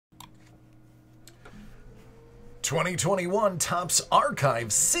2021 Topps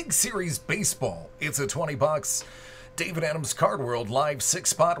Archive 6 Series Baseball. It's a 20 bucks David Adams Card World Live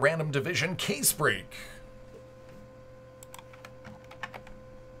 6-spot random division case break.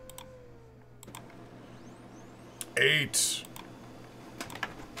 Eight.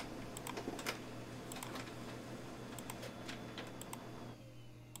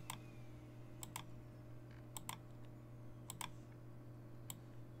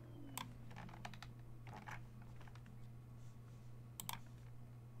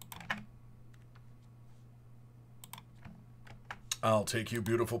 I'll take you,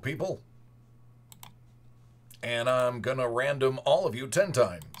 beautiful people. And I'm gonna random all of you 10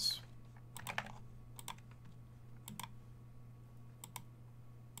 times.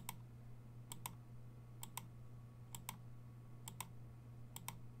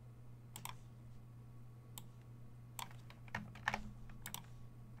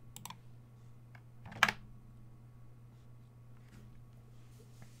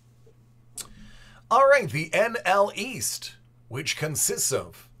 All right, the NL East, which consists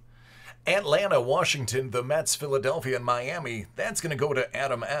of Atlanta, Washington, the Mets, Philadelphia, and Miami. That's going to go to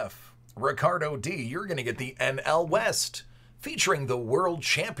Adam F. Ricardo D., you're going to get the NL West, featuring the world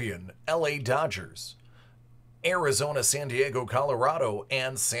champion LA Dodgers, Arizona, San Diego, Colorado,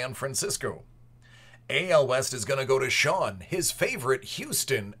 and San Francisco. AL West is going to go to Sean, his favorite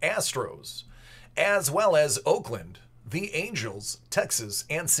Houston Astros, as well as Oakland, the Angels, Texas,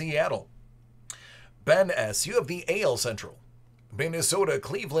 and Seattle. Ben S., you have the AL Central. Minnesota,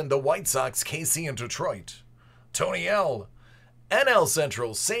 Cleveland, the White Sox, KC, and Detroit. Tony L., NL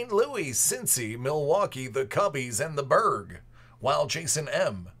Central, St. Louis, Cincy, Milwaukee, the Cubbies, and the Berg. While Jason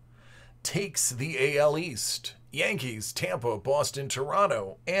M. takes the AL East, Yankees, Tampa, Boston,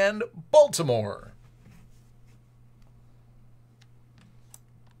 Toronto, and Baltimore.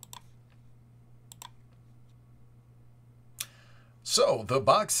 So, the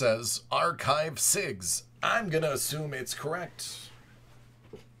box says Archive SIGs. I'm going to assume it's correct.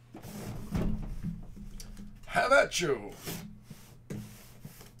 Have at you.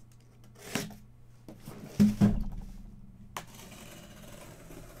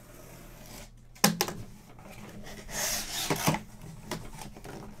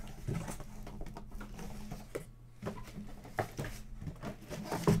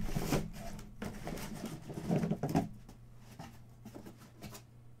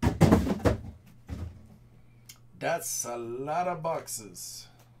 That's a lot of boxes.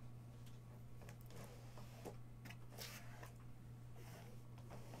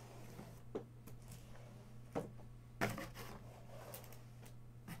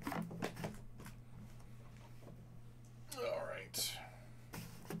 All right.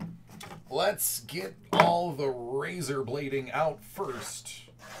 Let's get all the razor blading out first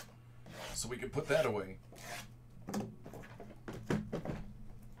so we can put that away.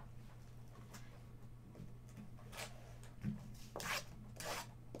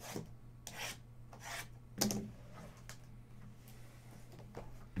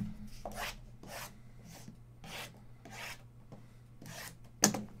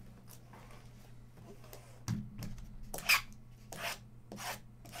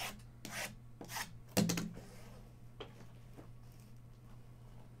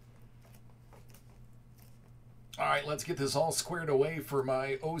 All right, let's get this all squared away for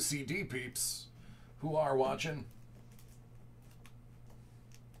my OCD peeps who are watching.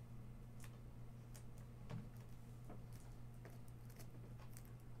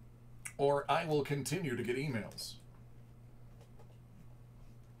 Or I will continue to get emails.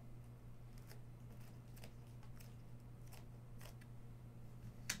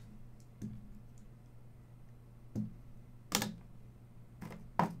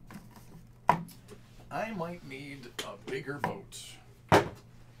 I might need a bigger boat. That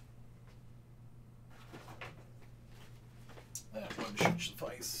one should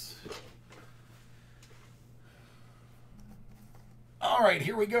suffice. All right,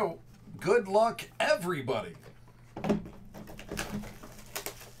 here we go. Good luck, everybody.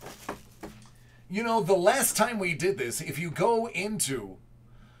 You know, the last time we did this, if you go into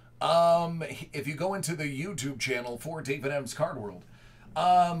the YouTube channel for David Adams Card World,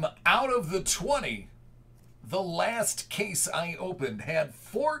 out of the 20, the last case I opened had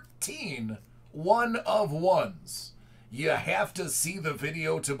 14 one-of-ones. You have to see the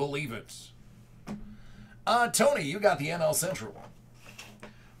video to believe it. Tony, you got the NL Central.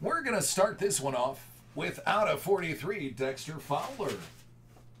 We're going to start this one off with out of 43, Dexter Fowler.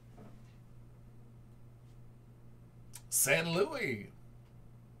 San Luis.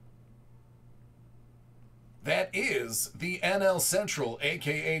 That is the NL Central,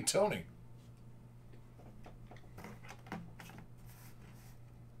 a.k.a. Tony.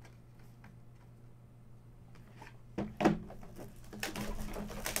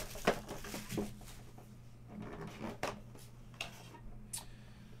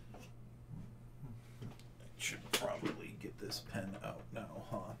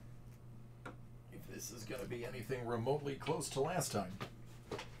 going to be anything remotely close to last time.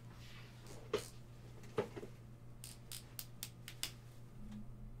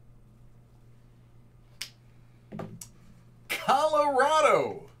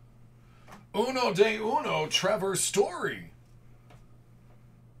 Colorado. Uno de uno, Trevor Story.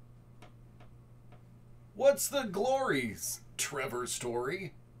 What's the glory, Trevor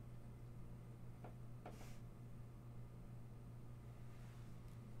Story?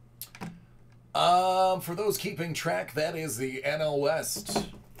 For those keeping track, that is the NL West.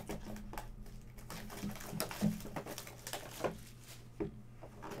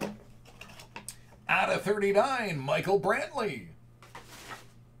 Out of 39, Michael Brantley.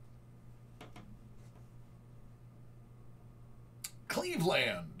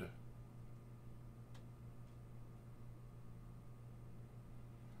 Cleveland.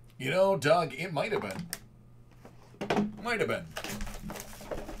 You know, Doug, it might have been. Might have been.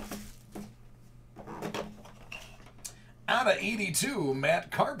 Out of 82,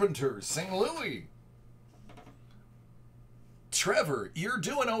 Matt Carpenter, St. Louis. Trevor, you're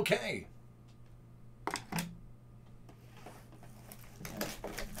doing okay.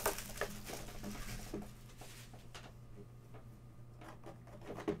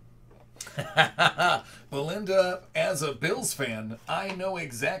 Belinda, as a Bills fan, I know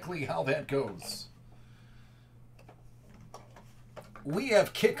exactly how that goes. We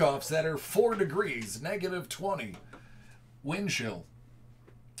have kickoffs that are 4 degrees, -20. Wind chill.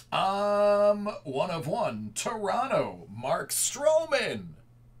 1 of 1. Toronto, Mark Stroman.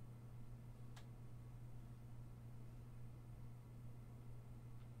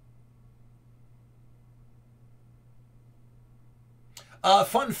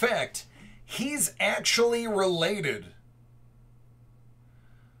 Fun fact, he's actually related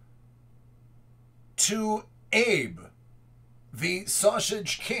to Abe, the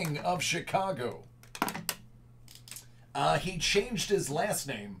Sausage King of Chicago. He changed his last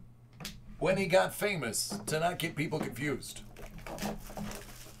name when he got famous to not get people confused.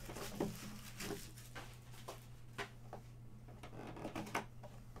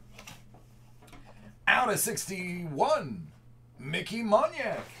 Out of 61, Mickey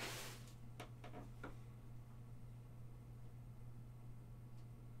Moniak.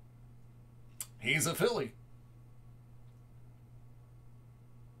 He's a Philly.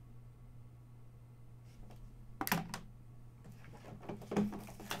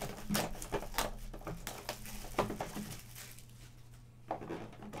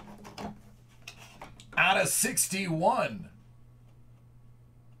 Out of 61.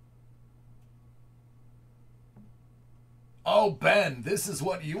 Oh, Ben, this is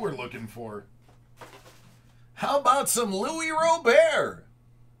what you were looking for. How about some Louis Robert?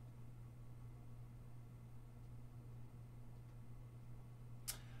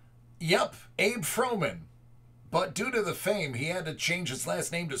 Yep, Abe Froman. But due to the fame, he had to change his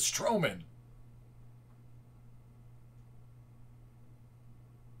last name to Stroman.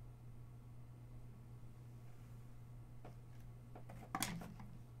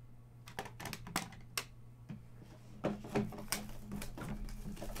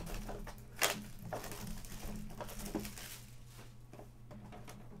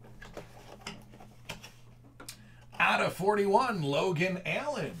 Out of 41, Logan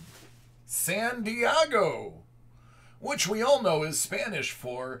Allen. San Diego, which we all know is Spanish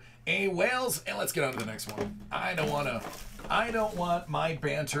for a whales. And let's get on to the next one. I don't want my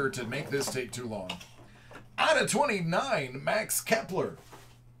banter to make this take too long. Out of 29, Max Kepler,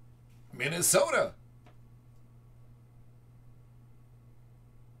 Minnesota.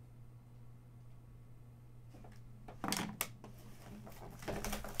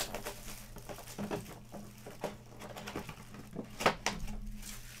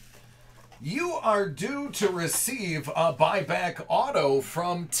 You are due to receive a buyback auto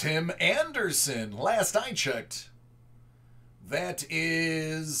from Tim Anderson. Last I checked, that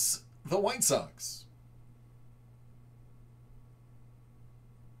is the White Sox.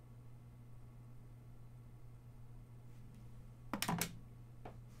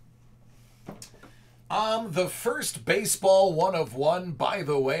 The first baseball 1 of 1, by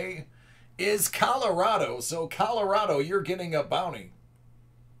the way, is Colorado. So Colorado, you're getting a bounty.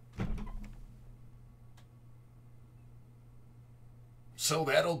 So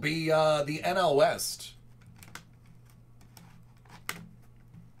that'll be the NL West.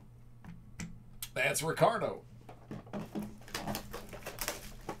 That's Ricardo.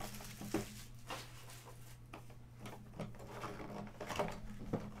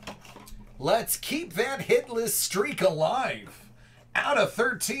 Let's keep that hitless streak alive. Out of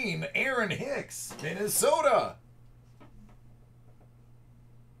 13, Aaron Hicks, Minnesota.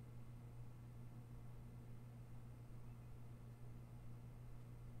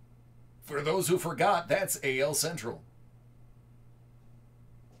 For those who forgot, that's AL Central.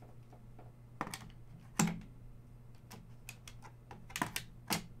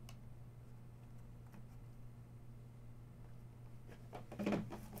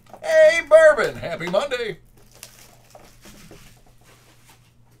 Hey, Bourbon! Happy Monday!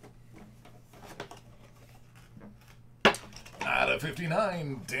 Out of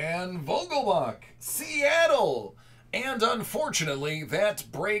 59, Dan Vogelbach, Seattle! And unfortunately, that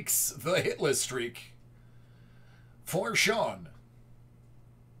breaks the hitless streak for Sean.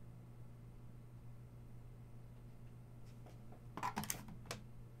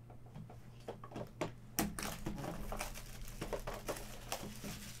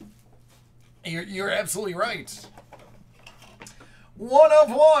 You're absolutely right. 1 of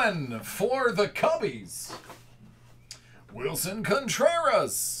 1 for the Cubbies. Wilson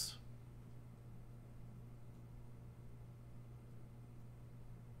Contreras.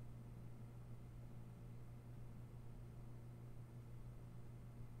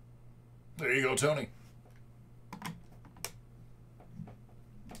 There you go, Tony.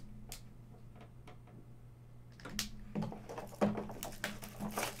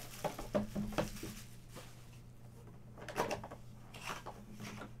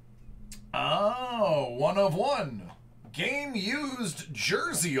 Oh, 1 of 1. Game used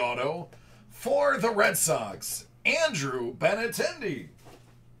jersey auto for the Red Sox. Andrew Benintendi.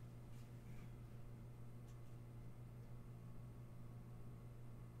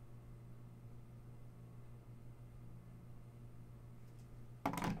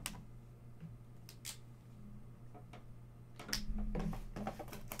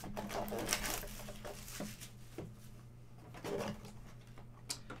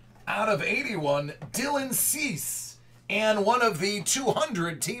 Out of 81, Dylan Cease, and one of the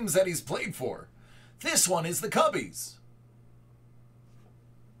 200 teams that he's played for. This one is the Cubbies.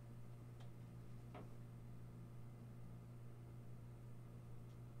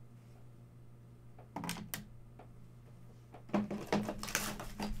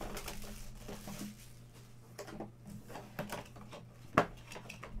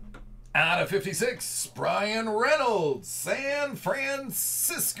 Out of 56, Brian Reynolds, San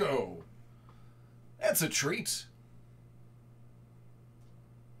Francisco. That's a treat.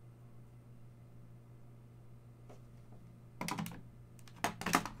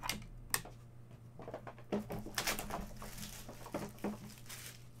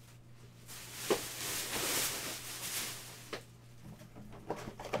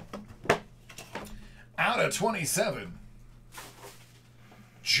 Out of 27.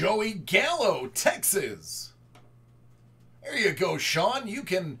 Joey Gallo, Texas. There you go, Sean.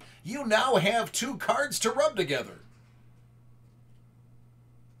 You now have 2 cards to rub together.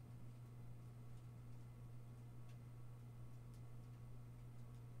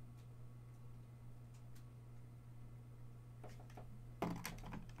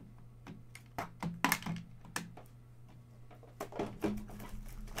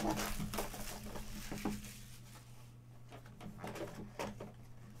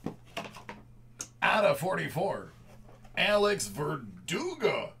 Out of 44, Alex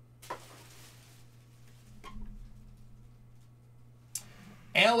Verdugo.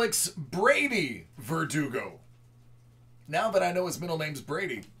 Alex Brady Verdugo. Now that I know his middle name's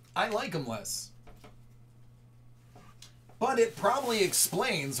Brady, I like him less. But it probably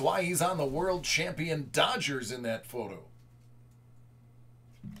explains why he's on the world champion Dodgers in that photo.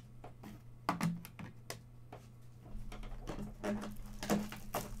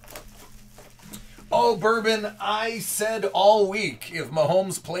 Oh, Bourbon, I said all week, if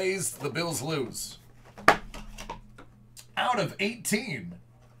Mahomes plays, the Bills lose. Out of 18,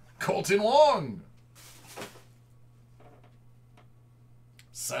 Colton Wong.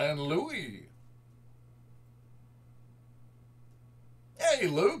 San Luis. Hey,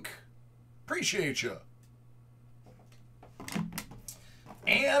 Luke. Appreciate you.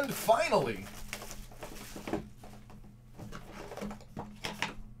 And finally,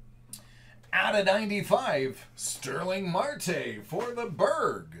 out of 95, Sterling Marte for the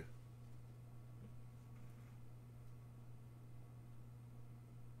Berg.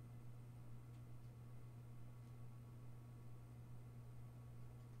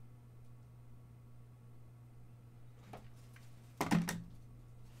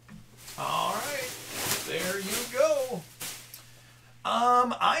 All right, there you go.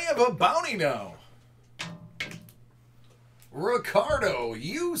 I have a bounty now. Ricardo,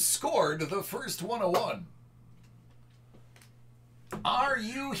 you scored the first 101. Are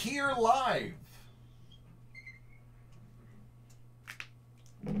you here live?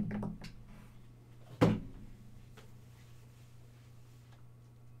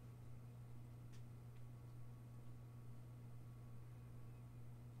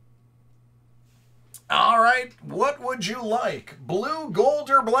 right, what would you like? Blue, gold,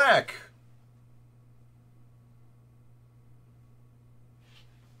 or black?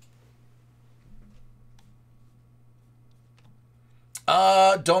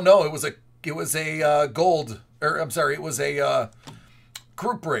 Don't know. It was a gold, or I'm sorry, it was a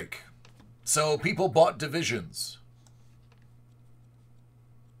group break. So people bought divisions.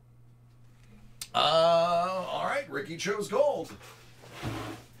 All right, Ricky chose gold.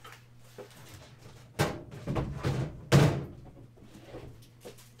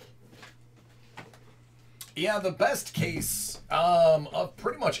 Yeah, the best case of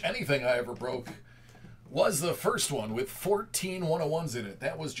pretty much anything I ever broke was the first one with 14 101s in it.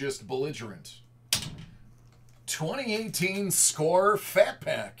 That was just belligerent. 2018 Score Fat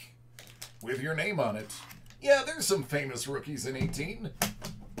Pack with your name on it. Yeah, there's some famous rookies in 18.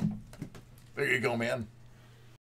 There you go, man.